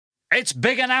It's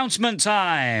big announcement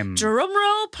time. Drum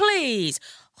roll, please.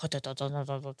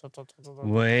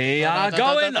 We are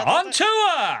going on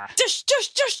tour. Just,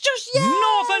 yay!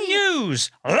 Northern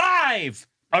News, live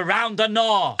around the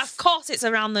north. Of course it's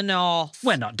around the north.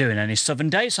 We're not doing any southern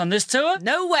dates on this tour.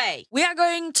 No way. We are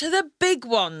going to the big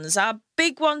ones, our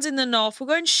big ones in the north. We're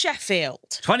going Sheffield.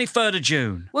 23rd of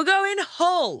June. We're going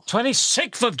Hull.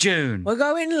 26th of June. We're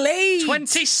going Leeds.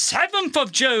 27th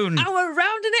of June. And we're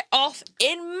rounding it off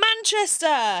in Manchester.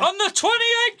 On the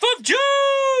 28th of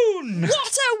June.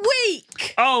 What a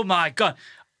week. Oh, my God.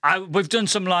 We've done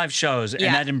some live shows in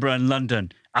Edinburgh and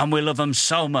London, and we love them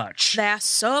so much. They are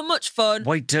so much fun.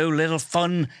 We do little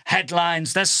fun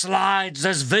headlines. There's slides.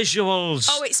 There's visuals.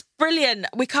 Oh, it's brilliant.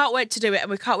 We can't wait to do it, and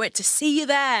we can't wait to see you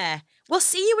there. We'll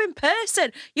see you in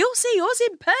person. You'll see us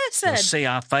in person. You'll see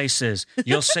our faces.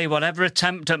 You'll see whatever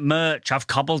attempt at merch I've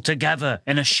cobbled together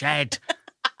in a shed.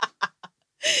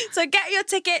 So get your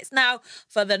tickets now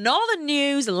for the Northern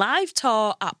News live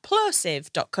tour at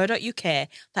plosive.co.uk.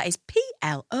 That is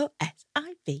plosive.co.uk.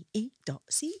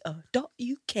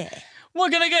 We're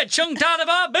going to get chunked out of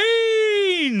our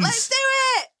beans. Let's do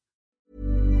it.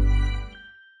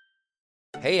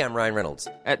 Hey, I'm Ryan Reynolds.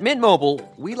 At Mint Mobile,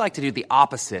 we like to do the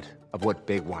opposite of what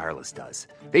Big Wireless does.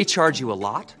 They charge you a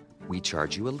lot. We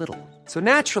charge you a little. So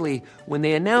naturally, when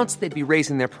they announced they'd be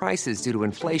raising their prices due to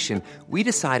inflation, we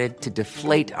decided to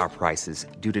deflate our prices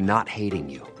due to not hating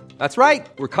you. That's right.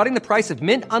 We're cutting the price of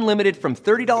Mint Unlimited from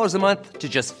 $30 a month to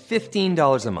just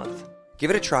 $15 a month. Give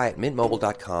it a try at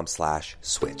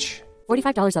mintmobile.com/switch.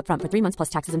 $45 up front for 3 months plus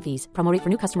taxes and fees. Promo rate for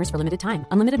new customers for limited time.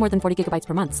 Unlimited more than 40 gigabytes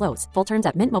per month. Slows full terms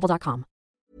at mintmobile.com.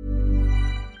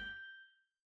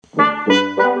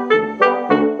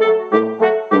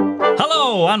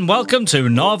 Hello and welcome to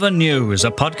Northern News,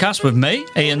 a podcast with me,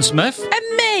 Ian Smith.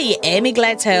 And me, Amy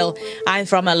Gledhill. I'm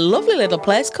from a lovely little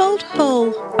place called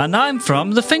Hull. And I'm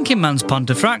from the Thinking Man's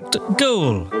Pontefract,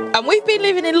 Goole. And we've been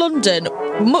living in London,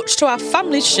 much to our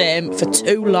family's shame, for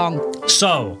too long.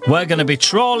 So, we're going to be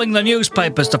trawling the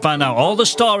newspapers to find out all the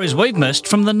stories we've missed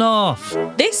from the north.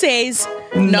 This is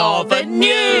Northern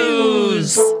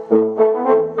News.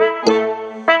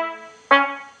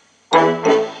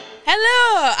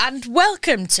 Hello and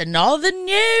welcome to Northern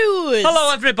News.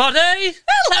 Hello, everybody.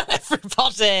 Hello,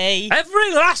 everybody.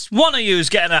 Every last one of you's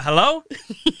getting a hello.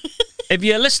 If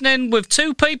you're listening with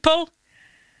two people,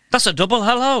 that's a double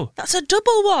hello. That's a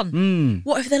double one.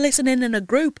 What if they're listening in a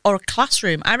group or a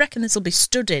classroom? I reckon this will be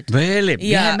studied. Really?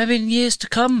 Yeah. Maybe in years to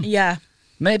come. Yeah.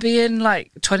 Maybe in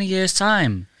like 20 years'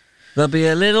 time. There'll be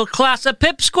a little class of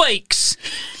pipsqueaks.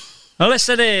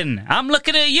 Listening. I'm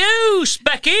looking at you,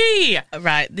 Specky.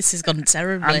 Right, this has gone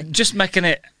terribly. I'm just making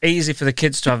it easy for the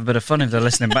kids to have a bit of fun if they're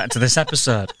listening back to this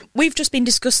episode. We've just been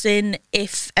discussing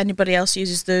if anybody else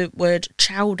uses the word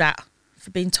chowed at for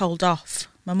being told off.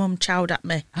 My mum chowed at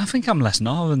me. I think I'm less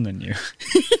northern than you.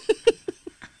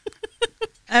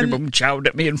 Your mum chowed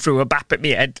at me and threw a bap at me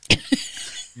head.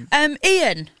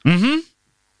 Ian. Mm-hmm.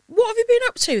 What have you been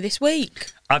up to this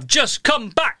week? I've just come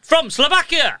back from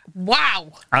Slovakia.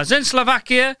 Wow. I was in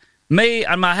Slovakia, me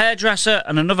and my hairdresser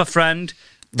and another friend.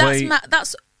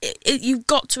 You've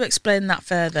got to explain that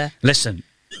further. Listen,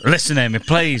 Amy,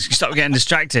 please, stop getting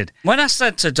distracted. When I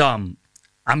said to Dom,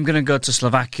 I'm going to go to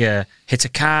Slovakia, hit a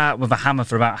car with a hammer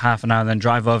for about half an hour, then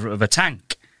drive over it with a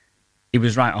tank, he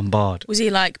was right on board. Was he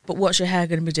like, but what's your hair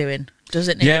going to be doing? Does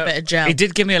it need a bit of gel? He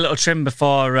did give me a little trim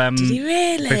before. Did he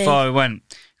really? Before we went.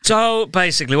 So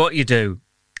basically, what you do,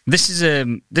 this is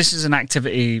an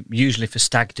activity usually for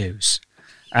stag do's.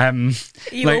 You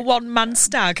a one-man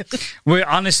stag? We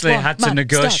honestly had to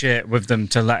negotiate with them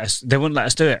to let us. They wouldn't let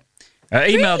us do it.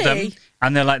 Emailed them,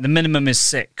 and they're like, the minimum is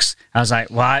 6. I was like,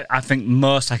 well, I think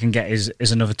most I can get is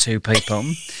another 2 people.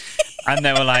 And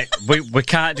they were like, we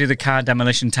can't do the car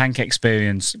demolition tank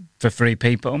experience for 3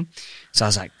 people. So I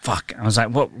was like, fuck. I was like,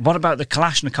 what about the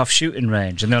Kalashnikov shooting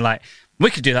range? And they're like, we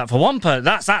could do that for one person.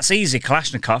 That's easy,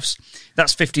 Kalashnikovs.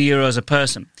 That's €50 a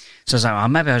person. So I was like, well,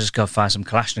 maybe I'll just go find some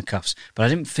Kalashnikovs. But I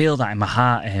didn't feel that in my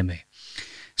heart, Amy.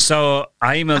 So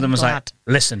I emailed them and was like,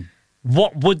 listen,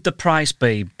 what would the price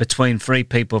be between 3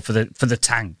 people for the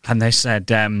tank? And they said,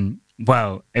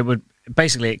 well,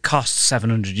 it costs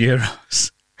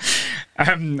 €700.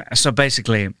 So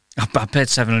basically, I paid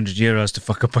 €700 to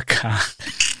fuck up a car.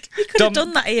 You could have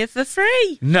done that here for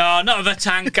free. No, not the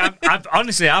tank. I've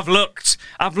looked.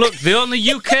 The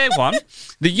only UK one,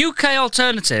 the UK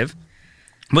alternative,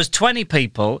 was 20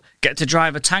 people get to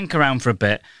drive a tank around for a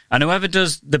bit, and whoever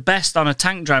does the best on a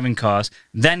tank driving course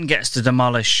then gets to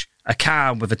demolish a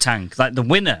car with a tank. Like the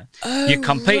winner, you're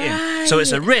competing. Right. So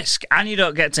it's a risk, and you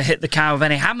don't get to hit the car with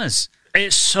any hammers.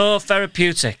 It's so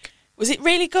therapeutic. Was it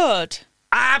really good?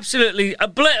 Absolutely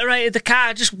obliterated the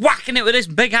car, just whacking it with this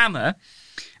big hammer.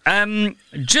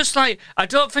 Just like, I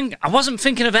wasn't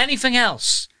thinking of anything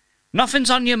else.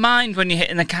 Nothing's on your mind when you're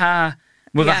hitting the car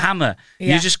with a hammer.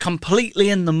 You're just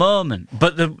completely in the moment.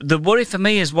 But the worry for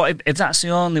me is, what if that's the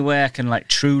only way I can, like,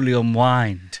 truly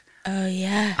unwind? Oh,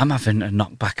 yeah. I'm having to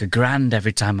knock back $1,000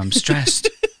 every time I'm stressed.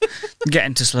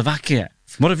 Getting to Slovakia.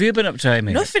 What have you been up to,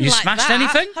 Amy? Nothing you like smashed that.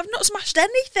 anything? I've not smashed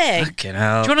anything. Fucking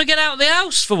hell. Do you want to get out of the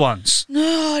house for once?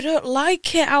 No, I don't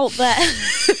like it out there.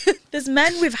 There's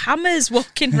men with hammers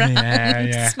walking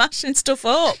around smashing stuff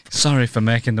up. Sorry for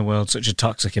making the world such a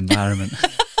toxic environment.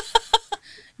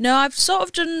 No, I've sort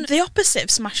of done the opposite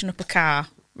of smashing up a car,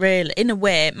 really. In a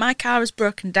way, my car has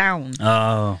broken down.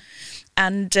 Oh.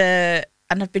 And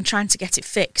I've been trying to get it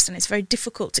fixed, and it's very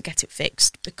difficult to get it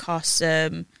fixed because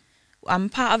I'm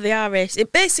part of the RAC.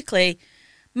 Basically,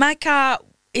 my car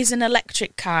is an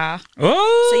electric car.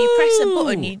 Oh! So you press a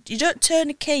button. You don't turn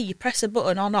a key. You press a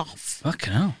button on-off.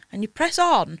 Fucking hell. And you press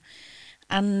on,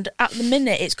 and at the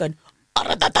minute it's going...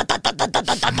 And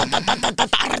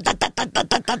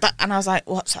I was like,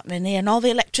 what's happening here? And all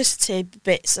the electricity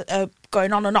bits are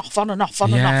going on and off, on and off,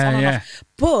 on and off, on and off.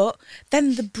 But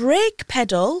then the brake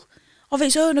pedal of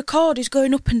its own accord is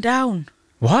going up and down.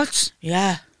 What?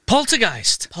 Yeah.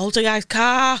 Poltergeist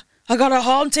car. I got a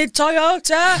haunted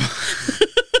Toyota.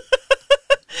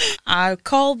 I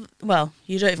called, well,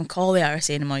 you don't even call the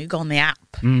RSC anymore. You go on the app.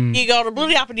 You go on a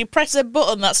bloody app and you press a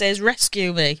button that says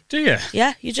rescue me. Do you?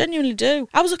 Yeah, you genuinely do.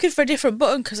 I was looking for a different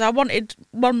button because I wanted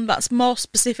one that's more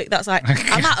specific. That's like,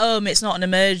 I'm at home, it's not an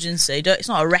emergency. It's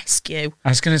not a rescue. I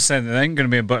was going to say there ain't going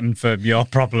to be a button for your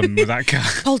problem with that car.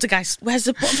 Poltergeist. Where's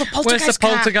the button for poltergeist? Where's the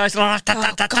poltergeist?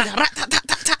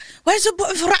 Where's the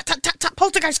button for rat-tat-tat-tat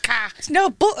poltergeist car? There's no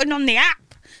button on the app.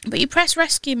 But you press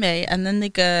rescue me and then they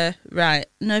go, right,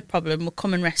 no problem, we'll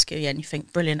come and rescue you. And you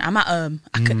think, brilliant, I'm at home.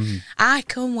 I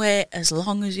can wait as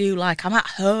long as you like. I'm at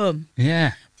home.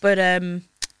 Yeah. But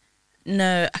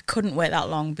no, I couldn't wait that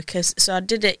long because, so I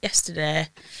did it yesterday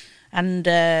and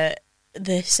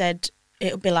they said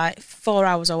it'll be like 4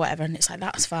 hours or whatever. And it's like,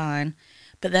 that's fine.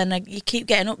 But then you keep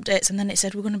getting updates and then it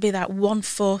said we're going to be like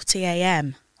 1:40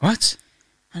 a.m. What?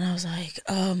 And I was like,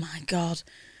 oh my God.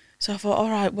 So I thought, all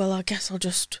right, well, I guess I'll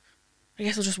just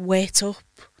wait up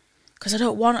because I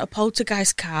don't want a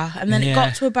poltergeist car. And then it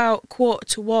got to about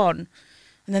 1:45, and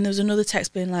then there was another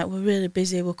text being like, we're really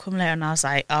busy, we'll come later. And I was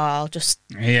like, oh, I'll just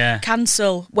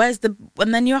cancel.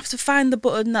 And then you have to find the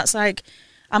button that's like,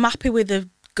 I'm happy with a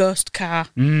ghost car.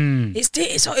 It's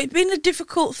been a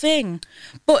difficult thing,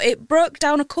 but it broke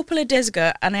down a couple of days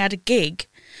ago, and I had a gig.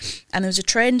 And there was a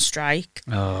train strike.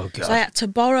 Oh, God. So I had to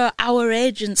borrow our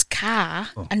agent's car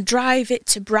and drive it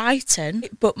to Brighton.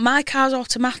 But my car's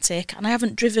automatic and I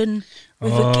haven't driven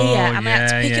with a gear. And I had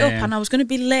to pick it up and I was going to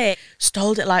be late.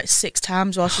 Stalled it like 6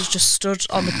 times while she was just stood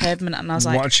on the pavement. And I was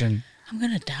like, I'm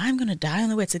going to die on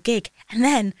the way to the gig. And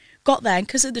then got there, and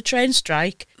because of the train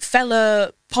strike,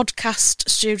 fellow podcast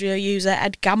studio user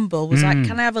Ed Gamble was like,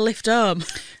 can I have a lift home?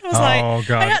 I was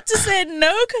God. I had to say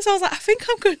no because I was like, I think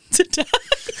I'm going to die.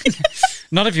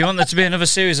 Not if you want there to be another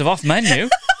series of Off Menu.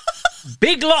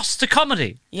 Big loss to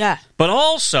comedy. Yeah. But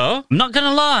also, I'm not going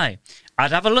to lie,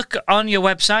 I'd have a look on your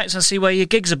websites and see where your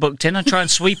gigs are booked in and try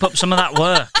and sweep up some of that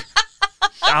work.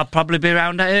 I'll probably be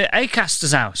around at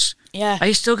Acaster's house. Yeah. Are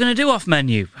you still going to do Off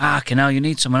Menu? You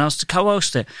need someone else to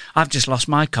co-host it. I've just lost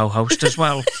my co-host as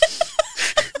well.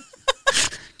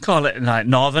 Call it like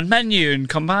Northern Menu and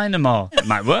combine them all. It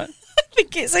might work. I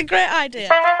think it's a great idea.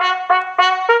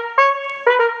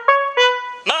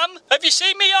 Mum, have you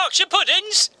seen me Yorkshire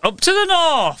puddings? Up to the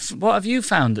north. What have you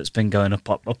found that's been going up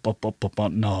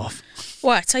north?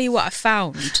 Well, I tell you what I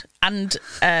found, and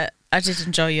I did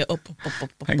enjoy your up.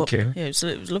 Thank you. Yeah,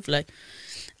 it was lovely.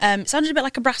 It sounded a bit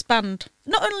like a brass band.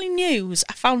 Not only news,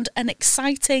 I found an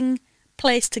exciting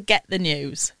place to get the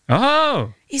news.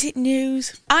 Oh. Is it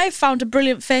news? I found a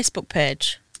brilliant Facebook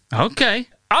page. Okay.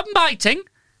 I'm biting.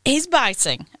 He's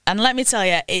biting. And let me tell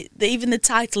you, even the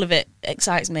title of it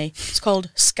excites me. It's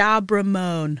called Scarborough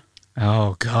Moan.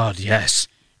 Oh, God, yes.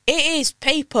 It is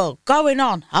people going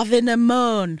on having a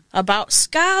moan about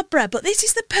Scarborough, but this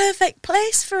is the perfect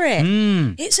place for it.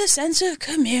 It's a sense of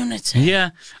community.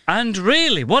 Yeah, and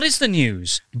really, what is the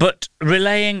news but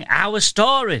relaying our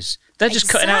stories? They're just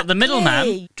cutting out the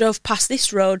middleman. Drove past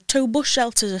this road, 2 bus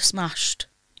shelters are smashed.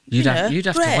 You'd have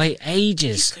to wait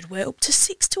ages. You could wait up to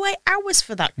 6 to 8 hours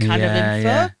for that kind of info.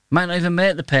 Yeah. Might not even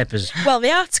make the papers. Well,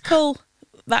 the article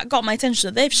that got my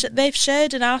attention, they've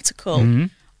shared an article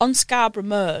on Scarborough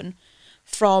Moan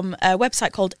from a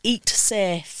website called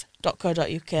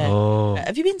eatsafe.co.uk. Oh.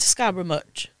 Have you been to Scarborough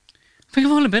much? I think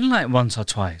I've only been like once or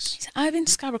twice. I've been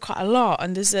to Scarborough quite a lot,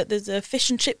 and there's a fish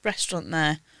and chip restaurant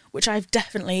there, which I've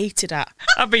definitely eaten at.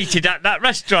 I've eaten at that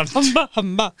restaurant.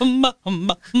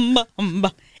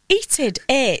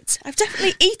 Ate. I've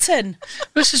definitely eaten.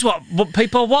 This is what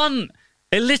people want.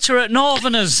 Illiterate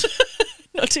northerners.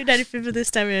 Not doing anything for the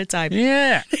stereotype.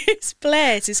 Yeah. This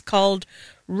place is called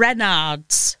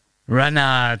Renard's.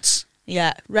 Renard's.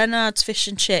 Yeah, Renard's Fish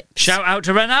and Chips. Shout out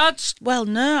to Renard's. Well,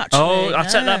 no, actually. Oh, I'll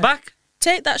take that back.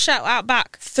 Take that shout out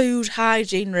back. Food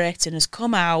hygiene rating has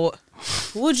come out.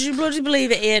 Would you bloody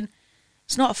believe it, Ian?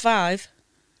 It's not a 5.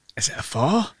 Is it a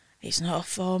 4? It's not a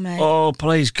 4, mate. Oh,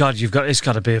 please, God, it's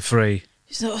got to be a 3.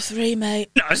 It's not a 3,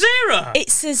 mate. Not a 0?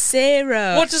 It's a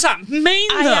 0. What does that mean,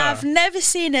 though? I have never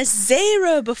seen a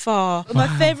 0 before. Wow. My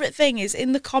favourite thing is,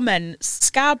 in the comments,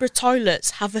 Scarborough toilets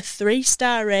have a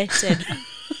 3-star rating.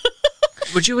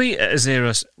 Would you eat at a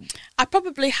 0? I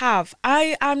probably have.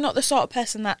 I'm not the sort of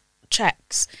person that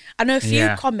checks. I know a few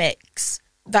comics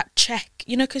that check,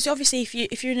 because obviously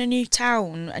if you're in a new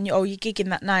town and you're gigging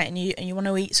that night and you want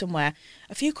to eat somewhere,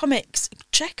 a few comics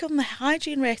check on the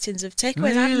hygiene ratings of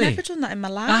takeaways. Really? I've never done that in my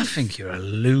life. I think you're a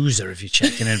loser if you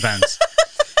check in advance.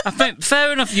 I think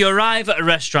fair enough. You arrive at a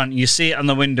restaurant, you see it on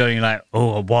the window, and you're like,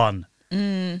 oh, a 1.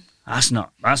 That's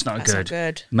not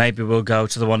good. Maybe we'll go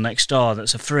to the one next door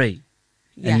that's a 3.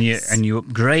 Yes. And you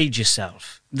upgrade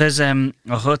yourself. There's a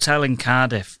hotel in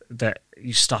Cardiff that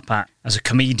you stop at as a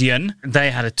comedian. They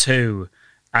had a 2,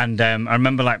 and I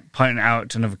remember pointing it out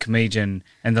to another comedian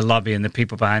in the lobby, and the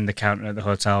people behind the counter at the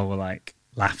hotel were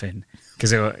laughing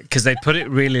because they put it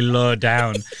really low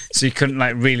down, so you couldn't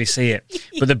really see it.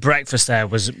 But the breakfast there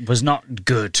was not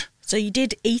good. So you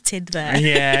did eat it there?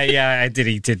 Yeah, I did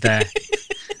eat it there.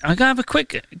 I'm gonna have a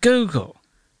quick Google.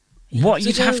 What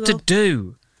you'd have to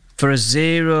do for a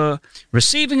 0.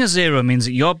 Receiving a 0 means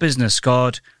that your business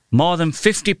scored more than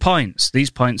 50 points.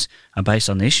 These points are based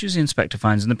on the issues the inspector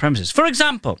finds in the premises. For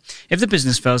example, if the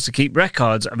business fails to keep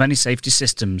records of any safety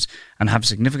systems and have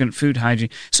significant food hygiene.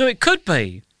 So it could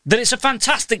be that it's a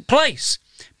fantastic place,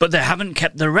 but they haven't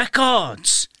kept the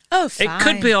records. Oh, fine. It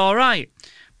could be all right.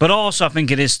 But also I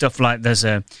think it is stuff like there's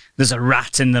a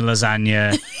rat in the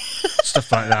lasagna,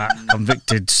 stuff like that,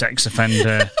 convicted sex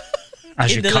offender.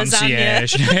 As your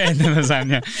concierge in the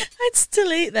lasagna. I'd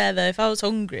still eat there, though, if I was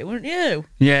hungry, wouldn't you?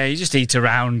 Yeah, you just eat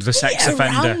around the sex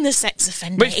offender. Around the sex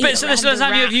offender. Which bits of this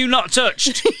lasagna have you not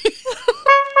touched?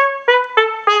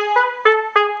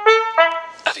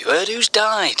 Have you heard who's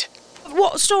died?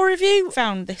 What story have you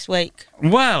found this week?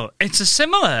 Well, it's a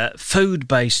similar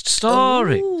food-based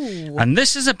story. Ooh. And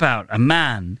this is about a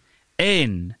man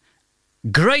in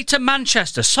Greater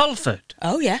Manchester, Salford.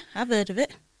 Oh, yeah, I've heard of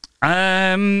it.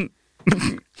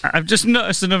 I've just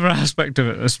noticed another aspect of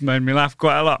it that's made me laugh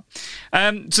quite a lot.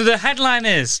 So the headline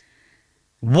is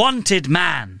Wanted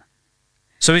Man.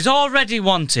 So he's already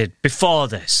wanted before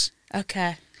this.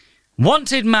 Okay.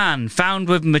 Wanted man found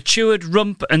with matured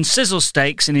rump and sizzle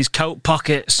steaks in his coat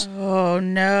pockets. Oh,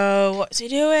 no. What's he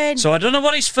doing? So I don't know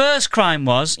what his first crime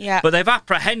was, yeah, but they've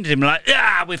apprehended him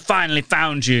we finally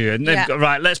found you. And they've got,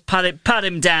 right, let's pat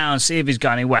him down, see if he's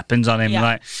got any weapons on him.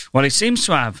 Yeah. He seems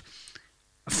to have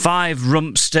 5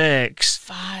 rump steaks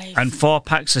and 4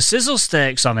 packs of sizzle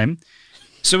steaks on him.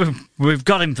 So we've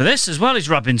got him for this as well. He's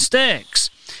robbing steaks.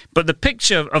 But the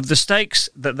picture of the steaks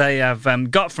that they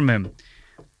have got from him.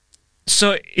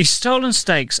 So he's stolen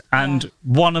steaks and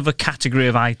one other category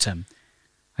of item.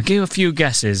 I'll give you a few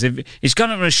guesses. If he's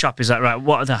gone into a shop, he's like, right,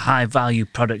 what are the high-value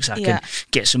products I can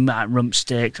get some rump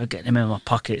steaks? I'll get them in my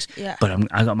pockets. Yeah. But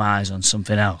I got my eyes on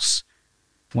something else.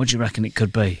 What do you reckon it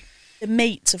could be? The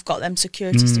meats have got them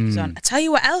security stickers on. I tell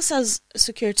you what else has a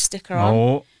security sticker on.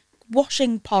 Oh.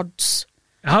 Washing pods.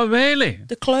 Oh, really?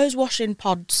 The clothes washing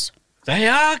pods. They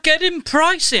are getting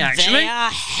pricey, actually. They are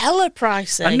hella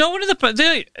pricey. And no one of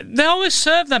they always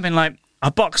serve them in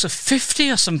a box of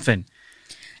 50 or something.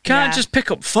 Can't just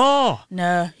pick up 4.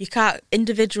 No, you can't.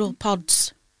 Individual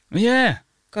pods. Yeah.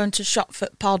 Going to shop for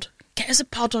pod. Get us a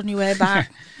pod on your way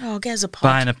back. Get us a pod.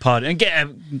 Buying a pod and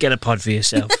get a pod for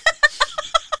yourself.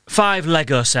 5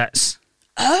 Lego sets.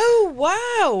 Oh,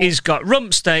 wow. He's got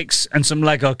rump steaks and some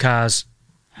Lego cars.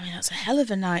 I mean, that's a hell of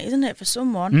a night, isn't it, for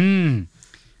someone?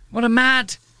 What a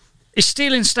mad. He's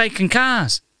stealing steak and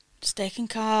cars. Steak and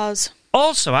cars.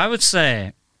 Also, I would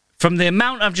say, from the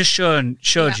amount I've just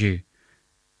showed you,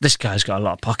 this guy's got a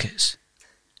lot of pockets.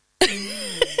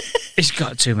 He's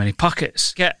got too many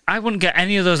pockets. I wouldn't get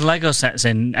any of those Lego sets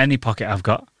in any pocket I've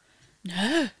got.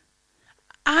 No.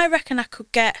 I reckon I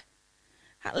could get...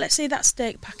 Let's see that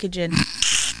steak packaging.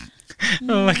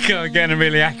 Oh my God, getting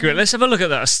really accurate. Let's have a look at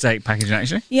that steak packaging,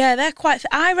 actually. Yeah, they're quite...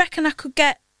 I reckon I could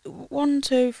get 1,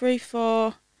 2, 3,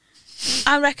 4.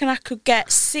 I reckon I could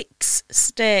get 6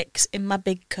 steaks in my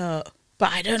big coat.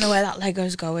 But I don't know where that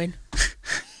Lego's going.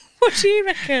 What do you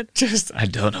reckon? I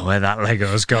don't know where that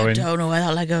Lego's going. I don't know where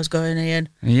that Lego's going, Ian.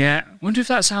 Yeah. Wonder if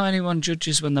that's how anyone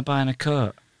judges when they're buying a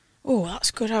coat. Oh, that's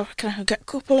good. I reckon I could get a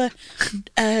couple of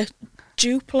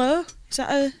Duplo. Is that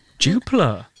a...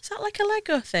 Duplo? Is that like a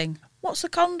Lego thing? What's the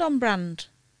condom brand?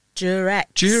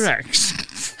 Durex.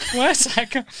 Durex? Where's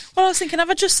that? Well, I was thinking, have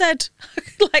I just said,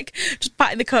 like, just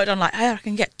patting the coat on, like, hey, I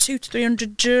can get 200 to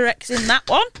 300 Durex in that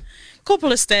one.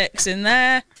 Couple of steaks in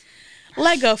there.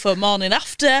 Lego for morning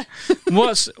after.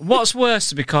 What's worse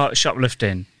to be caught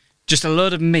shoplifting? Just a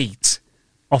load of meat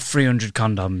or 300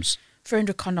 condoms?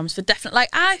 300 condoms for definite. Like,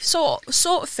 I sort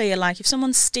of feel like if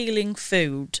someone's stealing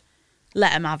food,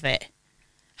 let them have it.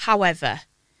 However,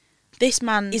 this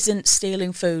man isn't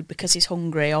stealing food because he's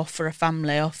hungry or for a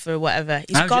family or for whatever.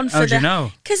 He's gone for the... How do you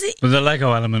know? With the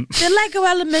Lego element. The Lego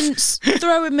element's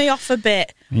throwing me off a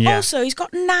bit. Yeah. Also, he's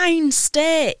got 9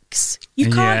 steaks.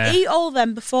 You can't eat all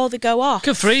them before they go off.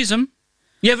 Could freeze them.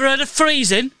 You ever heard of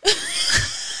freezing?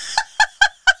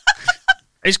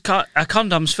 Is a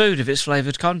condom's food if it's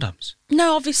flavoured condoms?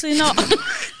 No, obviously not.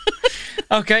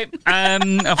 Okay, I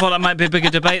thought that might be a bigger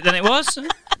debate than it was.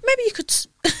 Maybe you could...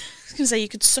 I was going to say you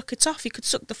could suck it off. You could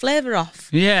suck the flavour off.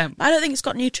 Yeah. I don't think it's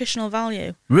got nutritional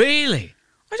value. Really?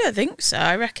 I don't think so.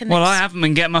 I reckon Well, I haven't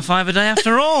been getting my 5 a day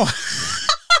after all.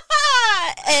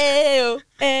 Ew.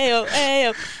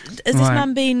 Has this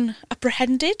man been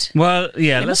apprehended? Well,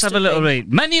 yeah, let's have a little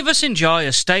read. Many of us enjoy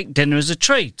a steak dinner as a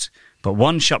treat, but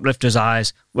one shoplifter's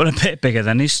eyes were a bit bigger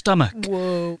than his stomach.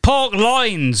 Whoa. Pork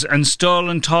loins and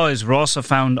stolen toys were also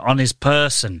found on his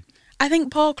person. I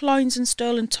think Pork Loins and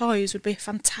Stolen Toys would be a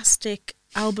fantastic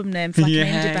album name for like an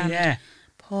indie band. Yeah.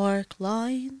 Pork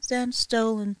Loins and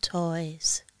Stolen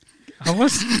Toys. Oh,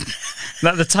 was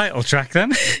that the title track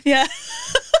then? Yeah.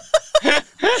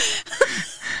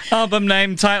 Album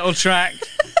name, title track.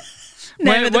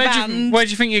 Name of the band. Where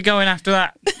do you think you're going after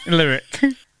that lyric?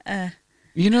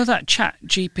 You know that Chat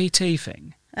GPT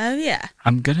thing? Oh, yeah.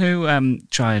 I'm going to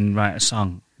try and write a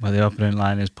song where the opening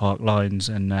line is Pork Loins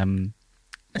and...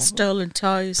 Stolen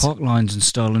Toys. Pork loins and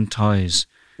stolen toys.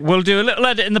 We'll do a little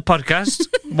edit in the podcast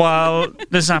while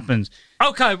this happens.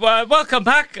 Okay, well, welcome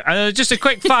back. Just a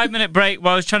quick 5-minute break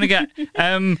while I was trying to get...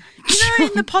 in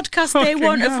the podcast they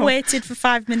won't have waited for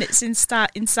 5 minutes in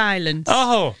silence.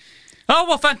 Oh,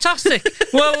 well, fantastic.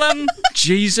 Well,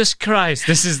 Jesus Christ,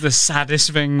 this is the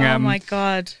saddest thing. Oh, my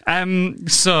God.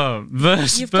 So,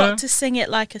 verse... You've got to sing it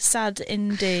like a sad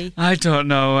indie. I don't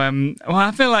know. Well,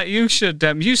 I feel like you should...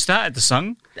 you started the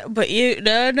song. But you...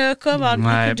 No, come on. You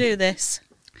can do this.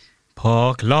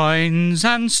 Pork loins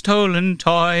and stolen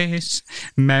toys,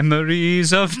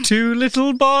 memories of 2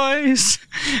 little boys,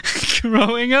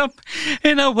 growing up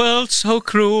in a world so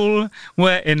cruel,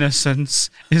 where innocence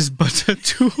is but a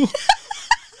tool.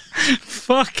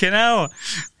 Fucking hell.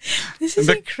 This is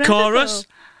the incredible. Chorus,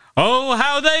 oh,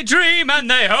 how they dream and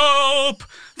they hope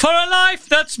for a life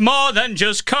that's more than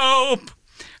just cope.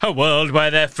 A world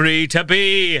where they're free to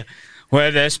be,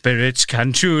 where their spirits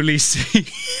can truly see.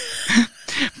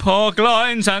 Pork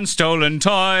loins and stolen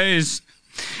toys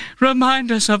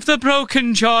remind us of the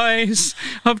broken joys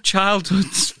of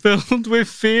childhoods filled with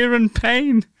fear and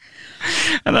pain,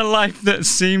 and a life that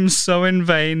seems so in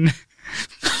vain.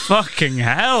 Fucking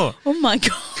hell. Oh my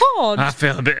God. I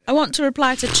feel a bit... I want to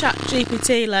reply to Chat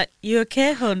GPT like, you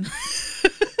okay, hun?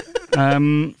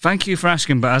 Thank you for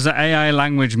asking, but as an AI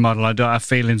language model, I don't have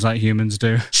feelings like humans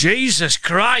do. Jesus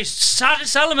Christ,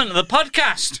 saddest element of the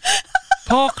podcast.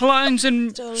 Pork loins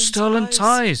and stolen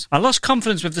toys. I lost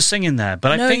confidence with the singing there,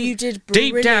 but I think you did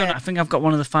deep down, I think I've got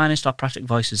one of the finest operatic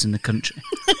voices in the country.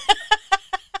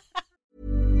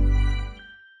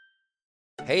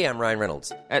 Hey, I'm Ryan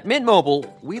Reynolds. At Mint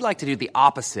Mobile, we like to do the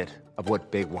opposite of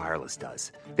what Big Wireless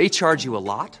does. They charge you a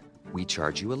lot, we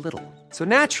charge you a little. So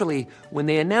naturally, when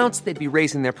they announced they'd be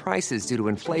raising their prices due to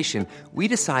inflation, we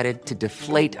decided to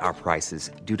deflate our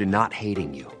prices due to not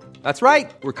hating you. That's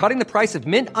right. We're cutting the price of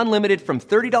Mint Unlimited from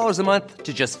 $30 a month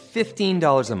to just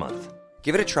 $15 a month.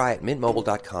 Give it a try at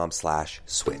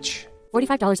mintmobile.com/switch.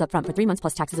 $45 up front for 3 months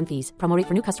plus taxes and fees. Promo rate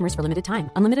for new customers for limited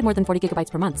time. Unlimited more than 40 gigabytes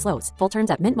per month. Slows full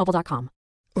terms at mintmobile.com.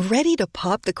 Ready to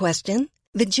pop the question?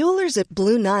 The jewelers at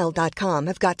BlueNile.com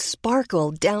have got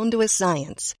sparkle down to a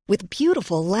science with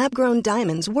beautiful lab-grown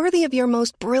diamonds worthy of your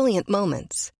most brilliant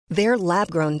moments. Their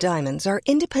lab-grown diamonds are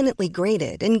independently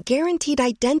graded and guaranteed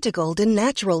identical to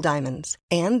natural diamonds,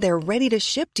 and they're ready to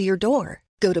ship to your door.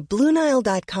 Go to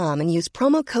BlueNile.com and use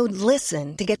promo code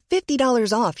LISTEN to get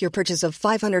 $50 off your purchase of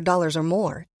 $500 or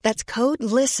more. That's code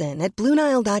LISTEN at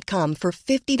BlueNile.com for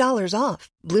 $50 off.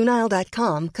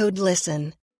 BlueNile.com, code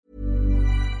LISTEN.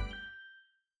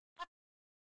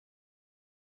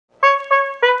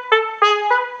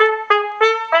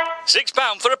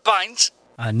 £6 for a pint.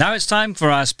 And now it's time for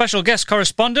our special guest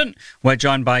correspondent. We're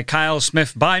joined by Kiell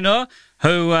Smith-Bynoe,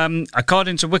 who,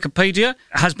 according to Wikipedia,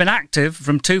 has been active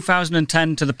from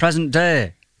 2010 to the present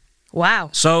day. Wow.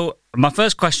 So, my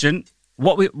first question,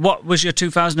 what was your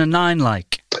 2009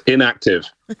 like? Inactive.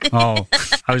 Oh,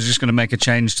 I was just going to make a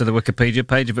change to the Wikipedia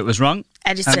page if it was wrong.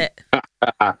 Edit it.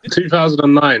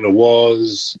 2009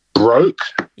 was broke.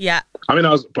 Yeah. I mean,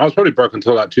 I was probably broke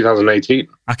until like 2018.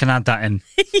 I can add that in.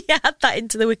 Yeah, add that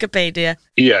into the Wikipedia.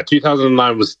 Yeah,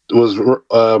 2009 was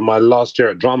my last year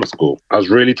at drama school. I was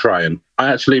really trying.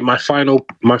 My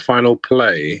final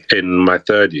play in my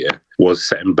third year was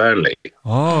set in Burnley.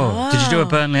 Oh, did you do a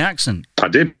Burnley accent? I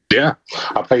did, yeah.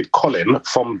 I played Colin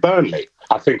from Burnley.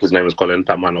 I think his name was Colin.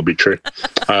 That might not be true.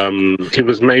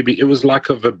 It was like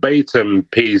a verbatim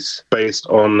piece based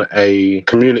on a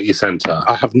community centre.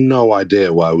 I have no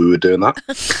idea why we were doing that.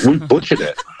 We butchered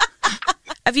it.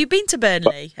 Have you been to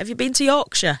Burnley? Have you been to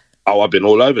Yorkshire? Oh, I've been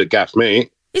all over the gaff,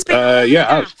 mate. He's been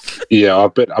yeah,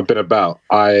 I've been about.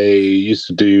 I used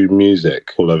to do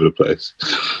music all over the place.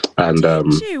 And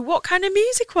Did you? What kind of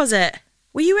music was it?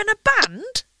 Were you in a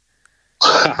band?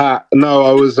 No,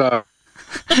 I was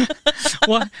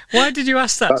Why did you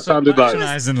ask that? That sounded like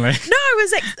surprisingly. No,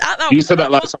 it was you said that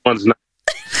like someone's name.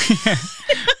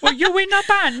 Well, you in a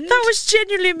band? That was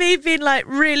genuinely me being like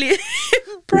really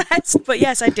impressed. But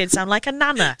yes, I did sound like a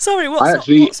nana. Sorry, what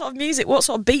sort of music, what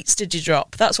sort of beats did you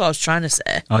drop? That's what I was trying to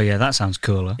say. Oh yeah, that sounds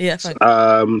cooler. Yeah,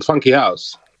 Funky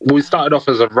House. We started off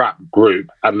as a rap group,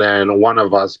 and then one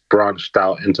of us branched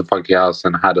out into Funky House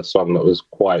and had a song that was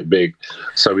quite big.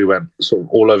 So we went sort of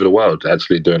all over the world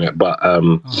actually doing it, but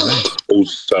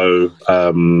also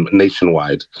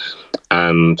nationwide.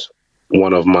 And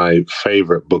one of my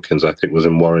favourite bookings, I think, was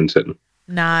in Warrington.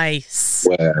 Nice.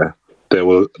 Where there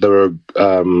were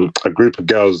a group of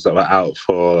girls that were out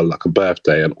for like a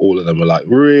birthday, and all of them were like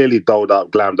really dolled up,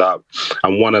 glammed up,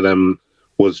 and one of them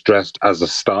was dressed as a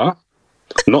star.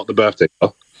 Not the birthday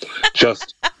girl,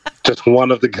 just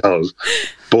one of the girls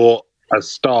bought a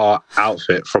star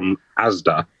outfit from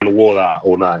Asda and wore that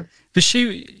all night. But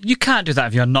you can't do that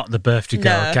if you're not the birthday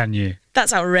girl, can you?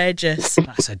 That's outrageous.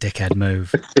 That's a dickhead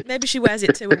move. Maybe she wears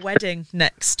it to a wedding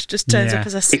next. Just turns up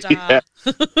as a star. Yeah.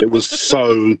 It was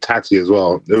so tatty as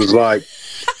well. It was like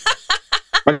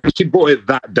she bought it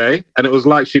that day, and it was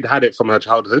like she'd had it from her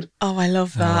childhood. Oh, I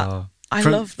love that. Oh. I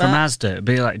love that. From Asda. It'd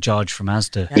be like George from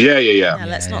Asda. Yeah.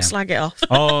 Let's not slag it off.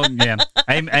 Oh, yeah.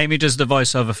 Amy does the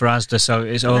voiceover for Asda, so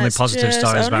it's only positive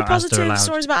stories about Asda allowed. Only positive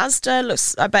stories about Asda.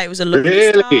 Looks, I bet it was a lovely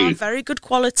star, very good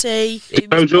quality.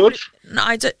 No, George?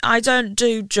 I don't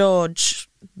do George,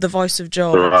 the voice of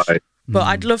George. Right. But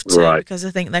I'd love to because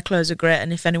I think their clothes are great,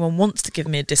 and if anyone wants to give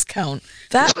me a discount,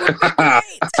 that would be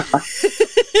great.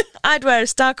 I'd wear a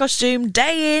star costume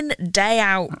day in, day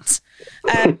out.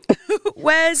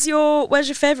 Where's your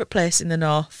favourite place in the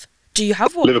north? Do you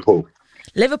have one?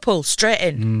 Liverpool, straight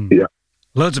in. Yeah.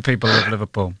 Loads of people love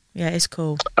Liverpool. Yeah, it's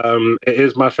cool. It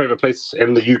is my favourite place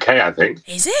in the UK, I think.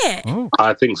 Is it? Oh.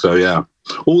 I think so, yeah.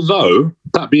 Although,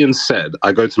 that being said,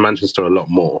 I go to Manchester a lot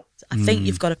more. I think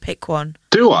you've got to pick one.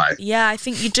 Do I? Yeah, I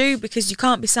think you do, because you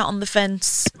can't be sat on the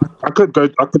fence. I could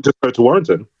just go to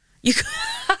Warrington. You could...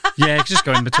 Yeah, just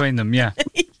go in between them, yeah.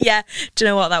 Yeah, do you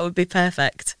know what? That would be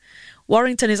perfect.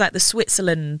 Warrington is like the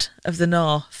Switzerland of the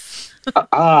north.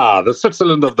 The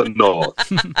Switzerland of the north.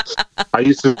 I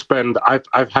used to spend.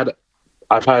 I've had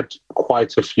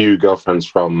quite a few girlfriends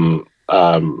from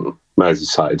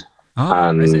Merseyside. Oh,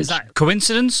 and is that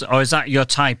coincidence, or is that your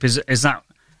type? Is that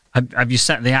have you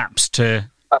set the apps to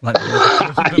like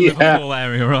the Liverpool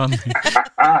area only?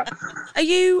 Are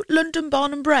you London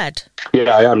born and bred?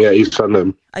 Yeah, I am. Yeah, East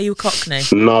London. Are you a Cockney?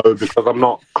 No, because I'm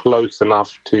not close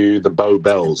enough to the Bow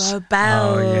Bells. The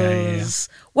Bow Bells. Oh, yeah.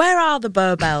 Where are the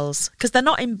Bow Bells? Because they're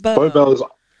not in Bow. Bow Bells.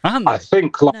 Aren't they? I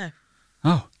think. No.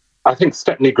 Oh. I think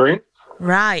Stepney Green.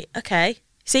 Right. Okay.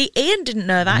 See, Ian didn't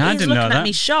know that. No, Ian's looking at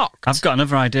me shocked. I've got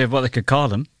another idea of what they could call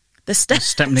them. The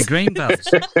Stepney Green Bells.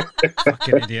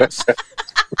 Fucking idiots.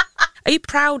 Are you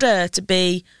prouder to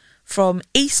be from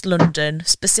East London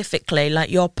specifically,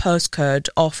 like your postcode,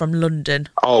 or from London?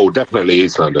 Oh, definitely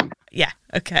East London. Yeah,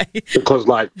 okay. Because,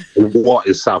 like, what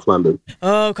is South London?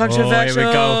 Oh, controversial. Oh, here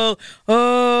we go.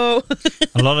 Oh.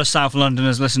 A lot of South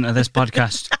Londoners listen to this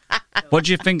podcast. What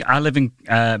do you think? I live in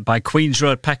by Queen's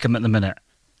Road, Peckham at the minute.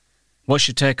 What's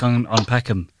your take on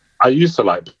Peckham? I used to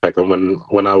like Peckham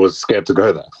when I was scared to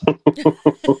go there.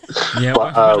 Yeah,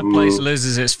 But, when a place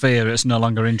loses its fear, it's no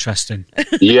longer interesting.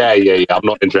 yeah. I'm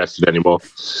not interested anymore.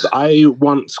 I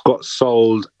once got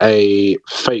sold a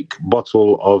fake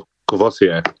bottle of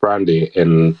Courvoisier brandy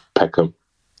in Peckham.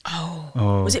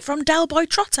 Oh. Was it from Del Boy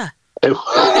Trotter? There's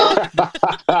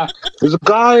a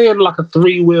guy in like a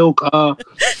 3-wheel car.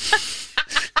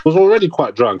 Was already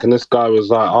quite drunk, and this guy was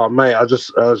like, "Oh mate, I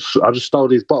just stole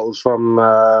these bottles from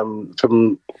oh,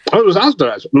 it was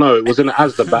Asda. Actually. No, it was in an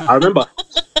Asda bag. I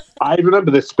remember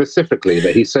this specifically,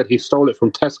 that he said he stole it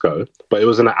from Tesco, but it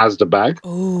was in an Asda bag.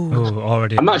 Oh,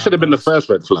 already. And that should have been the first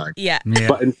red flag. Yeah.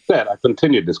 But instead, I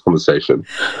continued this conversation,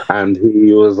 and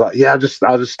he was like, "Yeah, I just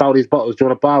stole these bottles. Do you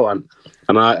want to buy one?"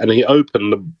 And he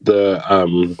opened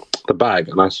the bag,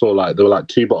 and I saw like there were like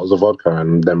 2 bottles of vodka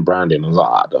and then brandy, and I was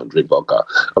like, I don't drink vodka.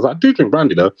 I was like, I do drink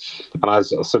brandy though, and I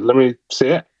said, let me see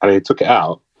it, and he took it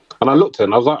out, and I looked at it,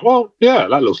 and I was like, well, yeah,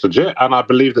 that looks legit, and I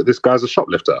believe that this guy's a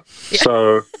shoplifter. Yeah.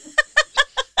 So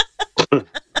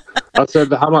I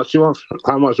said, how much do you want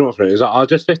for it? He's like, oh,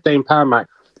 just £15, Mac.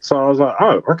 So I was like,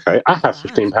 oh, okay, I have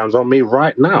 £15 on me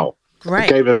right now. Great. I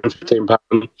gave him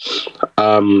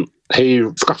 £15. He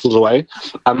scuffles away,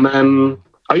 and then,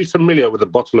 are you familiar with a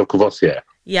bottle of Courvoisier?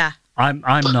 Yeah. I'm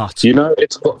not. You know,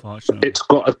 it's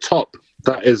got a top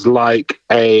that is like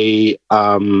a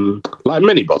like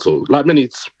mini bottle, like mini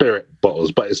spirit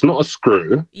bottles, but it's not a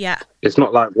screw. Yeah. It's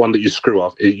not like one that you screw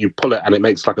off. You pull it and it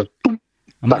makes like a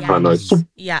that kind of noise.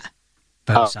 Yeah.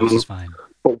 That sounds fine.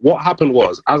 But what happened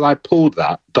was, as I pulled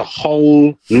that, the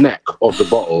whole neck of the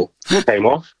bottle came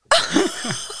off.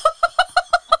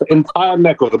 The entire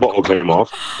neck of the bottle came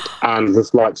off and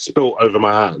just like spilt over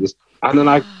my hands. And then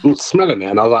I was smelling it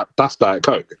and I was like, that's Diet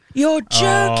Coke. You're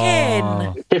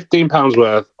joking. £15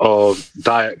 worth of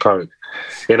Diet Coke.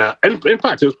 In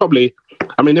fact, it was probably,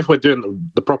 I mean, if we're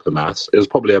doing the proper maths, it was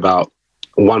probably about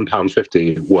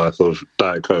 £1.50 worth of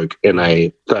Diet Coke in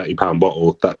a £30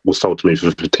 bottle that was sold to me for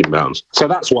 £15. So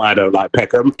that's why I don't like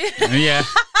Peckham. Yeah.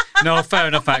 No, fair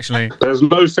enough, actually. There's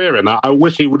no fear in that. I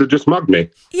wish he would have just mugged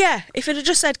me. Yeah, if it had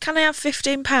just said, can I have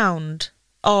 £15?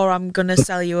 Or I'm going to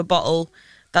sell you a bottle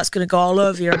that's going to go all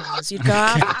over your hands. You'd go,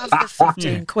 have the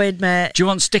 15 quid, mate. Do you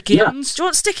want sticky hands? Do you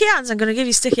want sticky hands? I'm going to give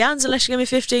you sticky hands unless you give me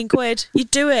 15 quid. You'd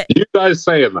do it. You guys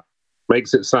saying that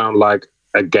makes it sound like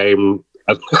a game,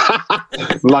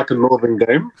 like a northern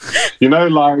game. You know,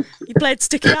 like... You played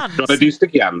sticky hands? Gotta do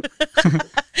sticky hands.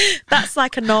 That's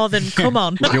like a northern, come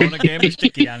on. You want a game of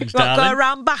sticky hands, darling? Go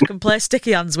around back and play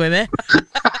sticky hands with me.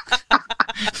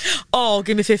 Oh,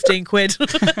 give me 15 quid.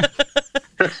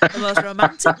 The most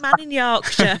romantic man in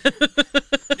Yorkshire.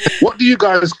 What do you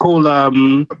guys call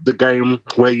the game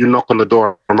where you knock on the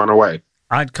door and run away?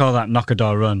 I'd call that knock a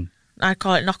door run. I'd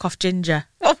call it knock off ginger.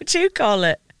 What would you call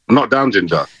it? Knock down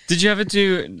ginger. Did you ever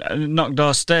do knock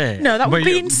door stay? No, that would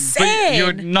be insane. You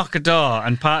would knock a door,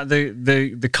 and part of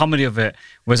the comedy of it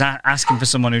was asking for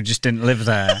someone who just didn't live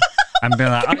there, and be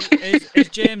like, is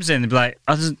James in? They'd be like,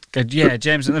 yeah,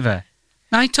 James didn't live there.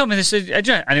 No, he told me this, and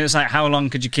it was like, how long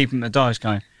could you keep him at the door? He's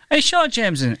going, are you sure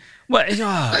James in? What?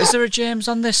 Is there a James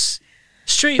on this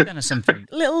street then or something?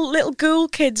 Little ghoul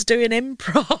kids doing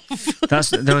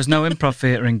improv. There was no improv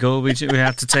theatre in Ghoul. We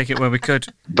had to take it where we could.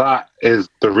 That is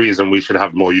the reason we should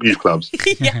have more youth clubs.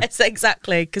 Yes,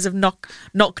 exactly, because of knock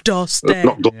door stay.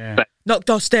 Knock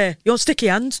door stay. You want sticky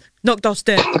hands? Knock door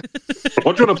stay.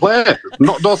 What do you want to play?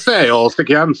 Knock door stay or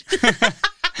sticky hands?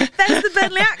 There's the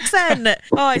Burnley accent.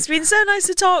 Oh, it's been so nice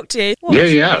to talk to you.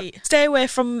 Yeah. Stay away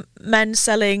from men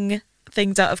selling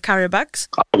things out of carrier bags.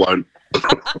 I won't.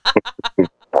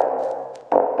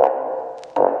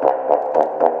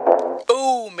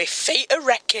 Ooh, me feet are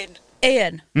wrecking.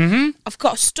 Ian, I've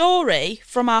got a story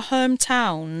from our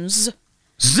hometowns.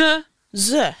 Z.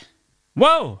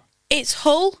 Whoa. It's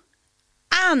Hull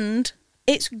and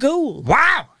it's Goole.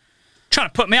 Wow. Trying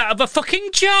to put me out of a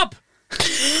fucking job.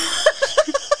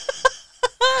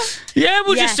 Yeah,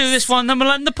 we'll just do this one, then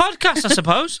we'll end the podcast, I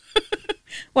suppose.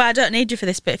 Well, I don't need you for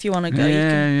this bit. If you want to go, you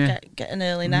can get an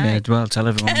early night. Yeah, well, tell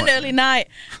everyone. Get an early night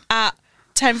at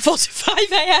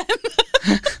 10:45 a.m.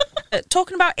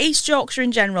 Talking about East Yorkshire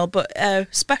in general, but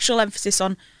special emphasis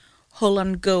on Hull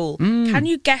and Goole. Can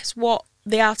you guess what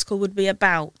the article would be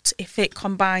about if it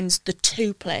combines the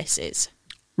two places?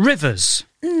 Rivers.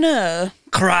 No.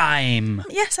 Crime.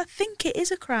 Yes, I think it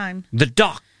is a crime. The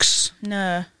docks.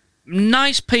 No.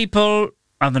 Nice people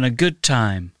having a good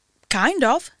time. Kind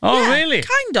of. Oh, yeah, really?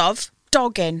 Kind of.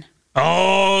 Dogging.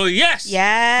 Oh, yes.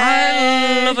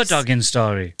 Yes. I love a dogging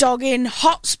story. Dogging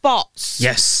hotspots.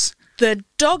 Yes. The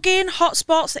dogging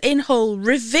hotspots in Hull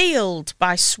revealed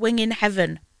by Swinging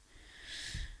Heaven.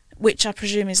 which I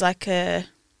presume is like a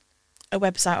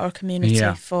website or a community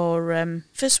for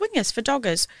swingers, for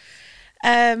doggers.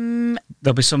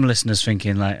 There'll be some listeners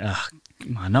thinking like, oh,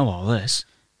 I know all this.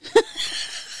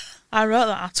 I wrote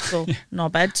that article,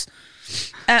 knobheads.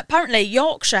 Apparently,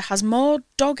 Yorkshire has more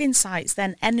dogging sites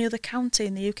than any other county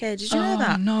in the UK. Did you know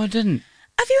that? No, I didn't.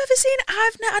 Have you ever seen?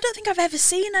 I don't think I've ever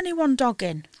seen anyone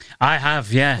dogging. I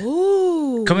have, yeah.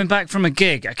 Ooh. Coming back from a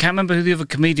gig, I can't remember who the other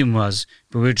comedian was,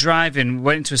 but we were driving,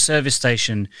 went into a service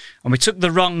station, and we took the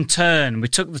wrong turn. We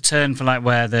took the turn for like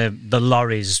where the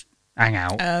lorries hang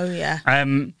out. Oh, yeah.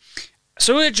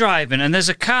 So we were driving, and there's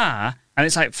a car, and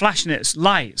it's like flashing its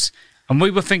lights, and we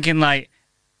were thinking like,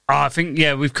 oh, I think,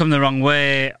 we've come the wrong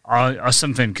way or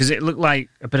something, because it looked like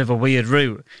a bit of a weird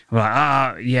route. We're like,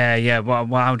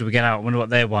 how do we get out? I wonder what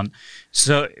they want.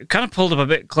 So it kind of pulled up a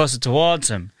bit closer towards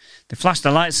them. They flashed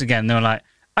the lights again. They were like,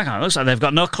 hang on, it looks like they've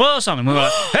got no clothes on. And we were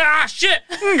like, shit!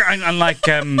 And like,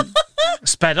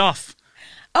 sped off.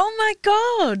 Oh, my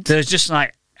God. There's just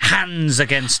like hands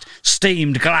against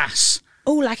steamed glass.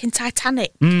 Oh, like in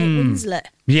Titanic, Kate Winslet.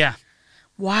 Yeah.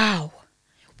 Wow.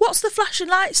 What's the flashing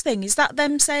lights thing? Is that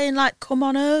them saying, like, come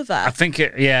on over? I think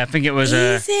it was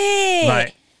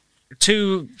like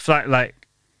two, like,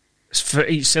 for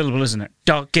each syllable, isn't it?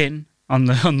 Dogging on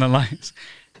the lights.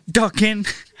 Dogging.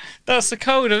 That's the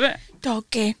code of it.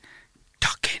 Dogging.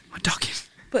 We're dogging.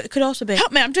 But it could also be,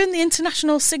 help me, I'm doing the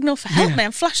international signal for help me.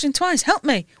 I'm flashing twice. Help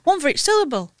me. One for each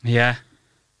syllable. Yeah.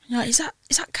 You know, is that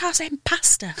car saying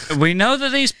pasta? We know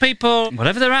that these people,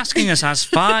 whatever they're asking us, has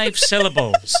 5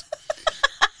 syllables.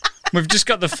 We've just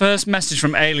got the first message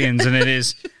from aliens, and it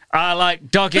is, I like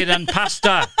dogged and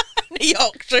pasta.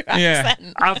 Yorkshire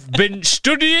accent. I've been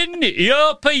studying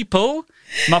your people.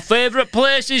 My favourite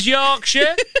place is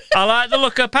Yorkshire. I like the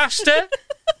look of pasta.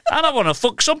 And I want to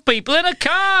fuck some people in a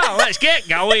car. Let's get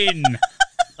going.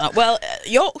 Well,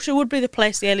 Yorkshire would be the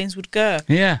place the aliens would go.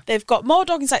 Yeah. They've got more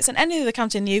dogging sites than any other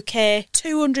county in the UK,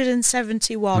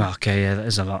 271. Okay, yeah, that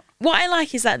is a lot. What I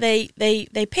like is that they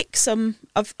pick some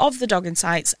of the dogging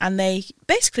sites and they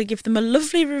basically give them a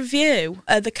lovely review.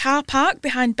 The car park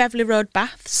behind Beverley Road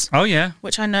Baths. Oh, yeah.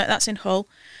 Which I know, that's in Hull.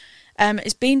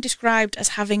 Is being described as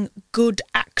having good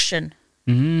action.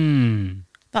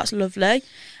 That's lovely.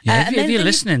 Yeah, if you're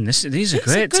listening, these are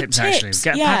great tips, actually.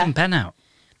 Get a pad and pen out.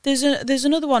 There's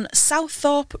another one,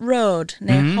 Souththorpe Road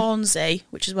near Hornsey,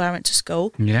 which is where I went to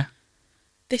school. Yeah.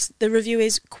 The review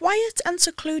is quiet and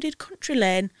secluded country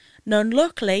lane, known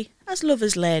locally as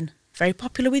Lovers Lane. Very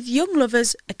popular with young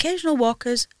lovers, occasional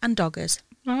walkers and doggers.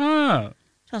 Oh.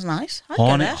 Sounds nice.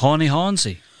 Horny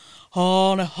Hornsey.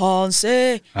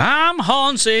 Hornsey. I'm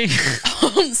Hornsey.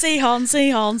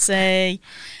 Hornsey.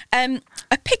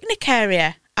 A picnic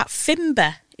area at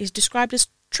Fimber is described as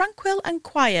tranquil and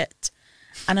quiet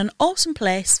and an awesome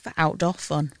place for outdoor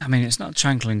fun. I mean, it's not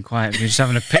tranquil and quiet if you're just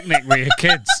having a picnic with your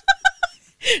kids.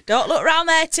 Don't look round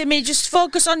there, Timmy. Just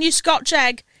focus on your Scotch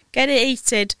egg. Get it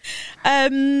heated.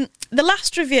 The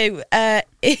last review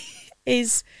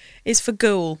is for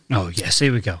Goole. Oh, yes,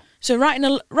 here we go. So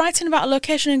writing about a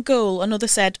location in Goole, another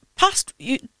said,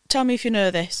 tell me if you know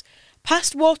this,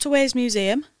 past Waterways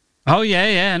Museum. Oh,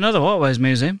 yeah, another Waterways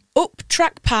Museum. Up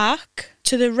Track Park,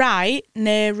 to the right,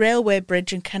 near Railway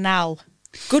Bridge and Canal.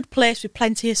 Good place with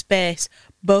plenty of space.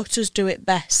 Boaters do it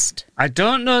best. I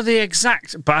don't know the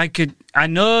exact, but I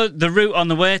know the route on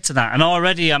the way to that. And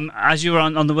already, as you were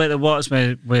on the way to the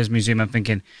Waterways Museum, I'm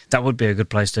thinking that would be a good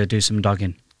place to do some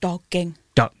dogging. Dogging.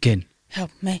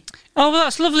 Help me. Oh, well,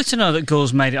 that's lovely to know that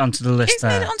Gould's made it onto the list. It's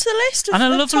made it onto the list of and a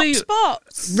the lovely top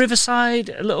spots. Riverside,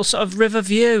 a little sort of river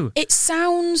view. It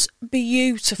sounds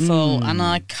beautiful, and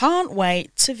I can't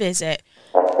wait to visit.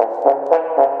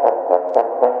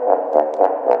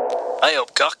 Hey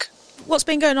up, cock. What's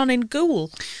been going on in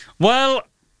Goole? Well,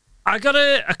 I got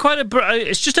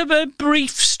it's just a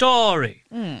brief story.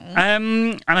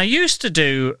 And I used to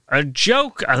do a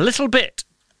joke a little bit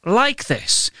like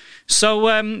this. So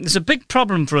there's a big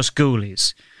problem for us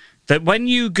Ghoulies that when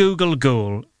you Google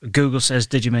Goole, Google says,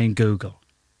 did you mean Google?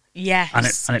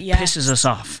 Yes. And it pisses us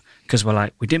off because we're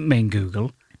like, we didn't mean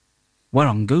Google. We're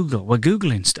on Google. We're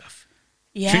Googling stuff.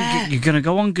 Yeah. You're going to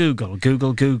go on Google.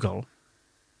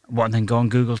 What, and then go on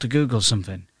Google to Google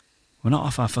something? We're not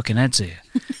off our fucking heads here.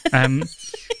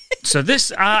 So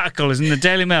this article is in the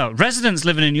Daily Mail. Residents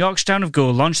living in Yorkshire town of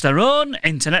Goole launched their own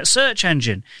internet search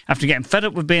engine after getting fed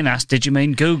up with being asked, did you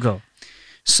mean Google?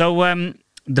 So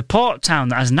the port town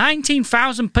that has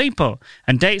 19,000 people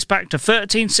and dates back to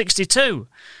 1362.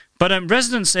 But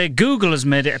residents say Google has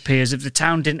made it appear as if the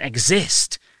town didn't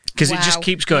exist because it just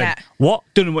keeps going, what?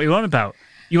 Don't know what you're on about.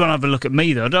 You want to have a look at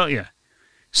me though, don't you?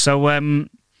 So...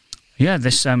 Yeah,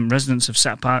 this residents have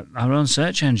set up our own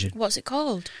search engine. What's it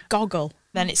called? Goggle.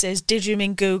 Then it says, did you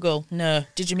mean Google? No.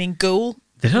 Did you mean Ghoul?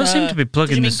 They don't seem to be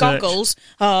plugging the search. Did you mean goggles?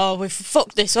 Oh, we've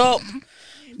fucked this up.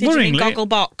 Did you mean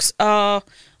Gogglebox? Oh,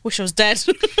 wish I was dead.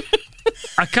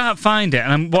 I can't find it,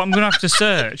 and what I'm going to have to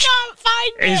search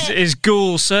is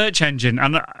Google search engine,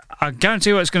 and I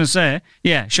guarantee what it's going to say.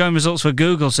 Yeah, showing results for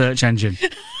Google search engine.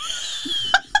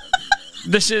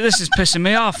 This is pissing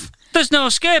me off. There's no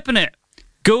escaping it.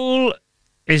 Google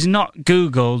is not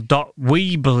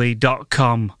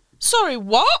google.weebly.com. Sorry,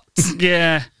 what?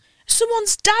 Yeah.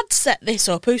 Someone's dad set this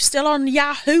up who's still on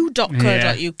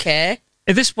yahoo.co.uk.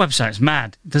 This website's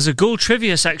mad. There's a Google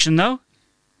trivia section, though.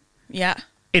 Yeah.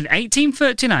 In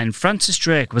 1839, Francis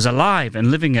Drake was alive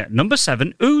and living at number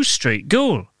 7 Ouse Street,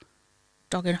 Goole.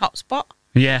 Dog in hotspot?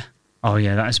 Yeah. Oh,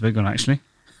 yeah, that is a big one, actually.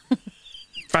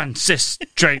 Francis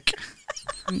Drake.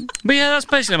 But yeah, that's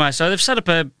basically my story. They've set up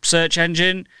a search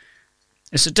engine.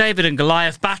 It's a David and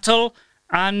Goliath battle,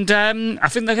 and I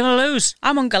think they're going to lose.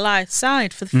 I'm on Goliath's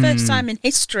side for the first time in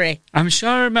history. I'm sure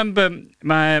I remember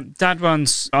my dad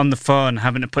once on the phone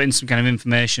having to put in some kind of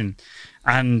information,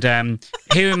 and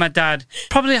hearing my dad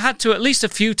probably had to at least a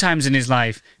few times in his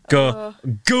life go,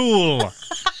 Ghoul.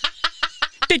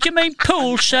 Did you mean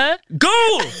pool, sir?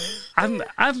 Ghoul!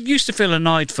 I used to feel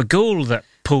annoyed for Ghoul that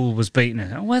Pool was beating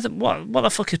it. What the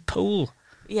fuck is Pool?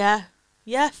 Yeah,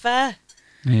 fair.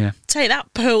 Yeah. Take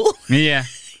that, Pool. Yeah.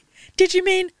 Did you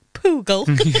mean Poogle?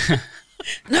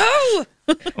 No!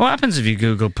 What happens if you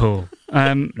Google Pool?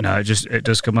 No, it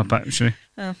does come up, actually.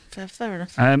 Oh, fair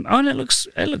enough. And it looks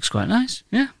quite nice.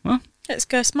 Yeah, well. Let's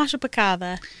go smash up a car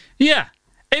there. Yeah.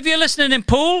 If you're listening in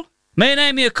Pool, me and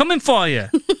Amy are coming for you.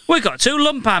 We've got 2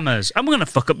 lump hammers, and we're going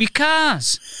to fuck up your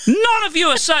cars. None of you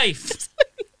are safe.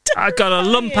 I got a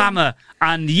lump hammer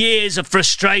and years of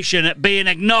frustration at being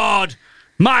ignored.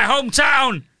 My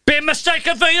hometown being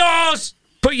mistaken for yours.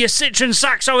 Put your Citroen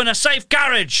Saxo in a safe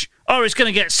garage, or it's going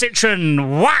to get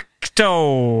Citroen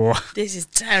whacked-o. This is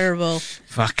terrible.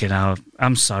 Fucking hell.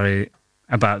 I'm sorry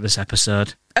about this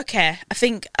episode. Okay, I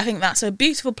think that's a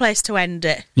beautiful place to end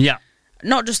it. Yeah.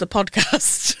 Not just the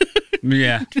podcast.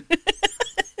 Yeah.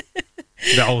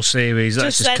 The whole series.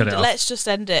 Let's just cut it off. Let's just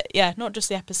end it. Yeah, not just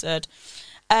the episode.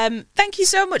 Thank you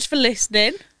so much for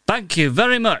listening. Thank you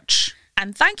very much.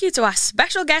 And thank you to our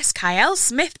special guest, Kiell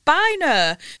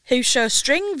Smith-Bynoe, whose show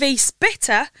String v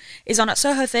Spitter is on at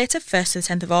Soho Theatre 1st to the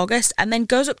 10th of August and then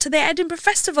goes up to the Edinburgh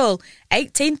Festival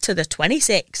 18th to the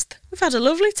 26th. We've had a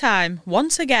lovely time,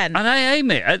 once again. And I aim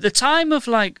it. At the time of,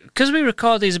 because we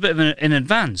record these a bit in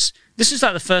advance, this is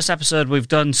the first episode we've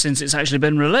done since it's actually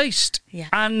been released. Yeah.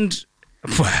 And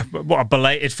what a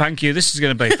belated thank you this is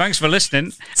going to be. Thanks for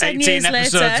listening. 18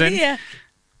 episodes later, in. Yeah.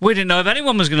 We didn't know if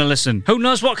anyone was going to listen. Who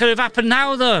knows what could have happened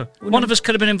now, though? One of us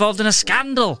could have been involved in a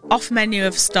scandal. Off Menu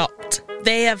have stopped.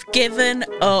 They have given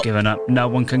up. Given up. No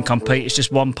one can compete. It's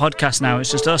just one podcast now.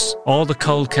 It's just us. All the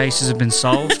cold cases have been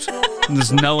solved. And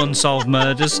there's no unsolved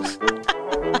murders.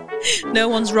 No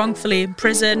one's wrongfully in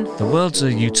prison. The world's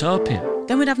a utopia.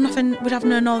 Then we'd have nothing. We'd have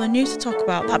no Northern News to talk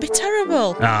about. That'd be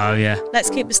terrible. Oh, yeah. Let's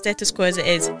keep the status quo as it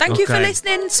is. Thank you for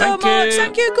listening so much. You.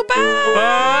 Thank you. Goodbye.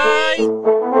 Bye.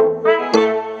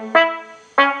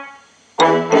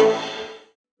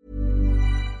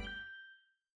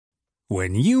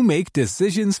 When you make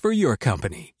decisions for your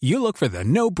company, you look for the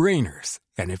no-brainers.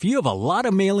 And if you have a lot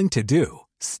of mailing to do,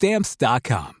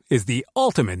 Stamps.com is the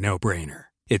ultimate no-brainer.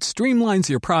 It streamlines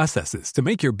your processes to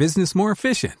make your business more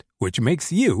efficient, which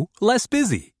makes you less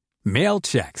busy. Mail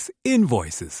checks,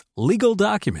 invoices, legal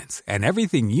documents, and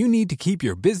everything you need to keep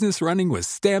your business running with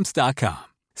Stamps.com.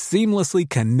 Seamlessly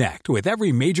connect with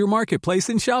every major marketplace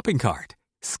and shopping cart.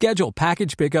 Schedule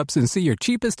package pickups and see your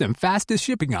cheapest and fastest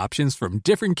shipping options from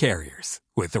different carriers.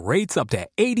 With rates up to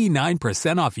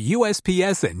 89% off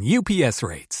USPS and UPS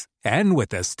rates. And with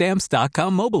the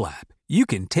Stamps.com mobile app, you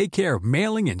can take care of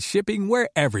mailing and shipping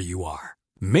wherever you are.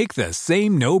 Make the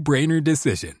same no-brainer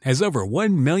decision as over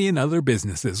 1 million other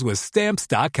businesses with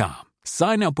Stamps.com.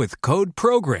 Sign up with code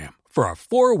PROGRAM for a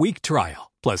 4-week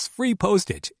trial, plus free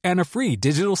postage and a free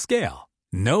digital scale.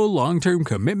 No long-term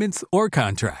commitments or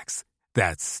contracts.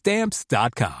 That's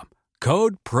Stamps.com.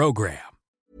 Code PROGRAM.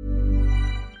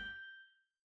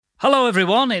 Hello,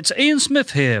 everyone. It's Ian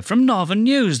Smith here from Northern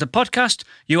News, the podcast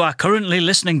you are currently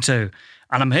listening to.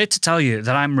 And I'm here to tell you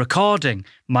that I'm recording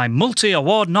my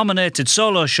multi-award nominated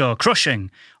solo show, Crushing,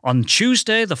 on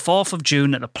Tuesday, the 4th of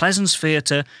June at the Pleasance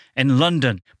Theatre in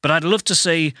London. But I'd love to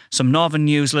see some Northern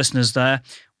News listeners there.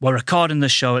 We're recording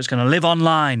this show. It's going to live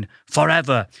online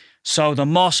forever. So the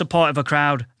more supportive a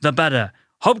crowd, the better.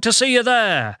 Hope to see you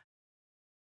there.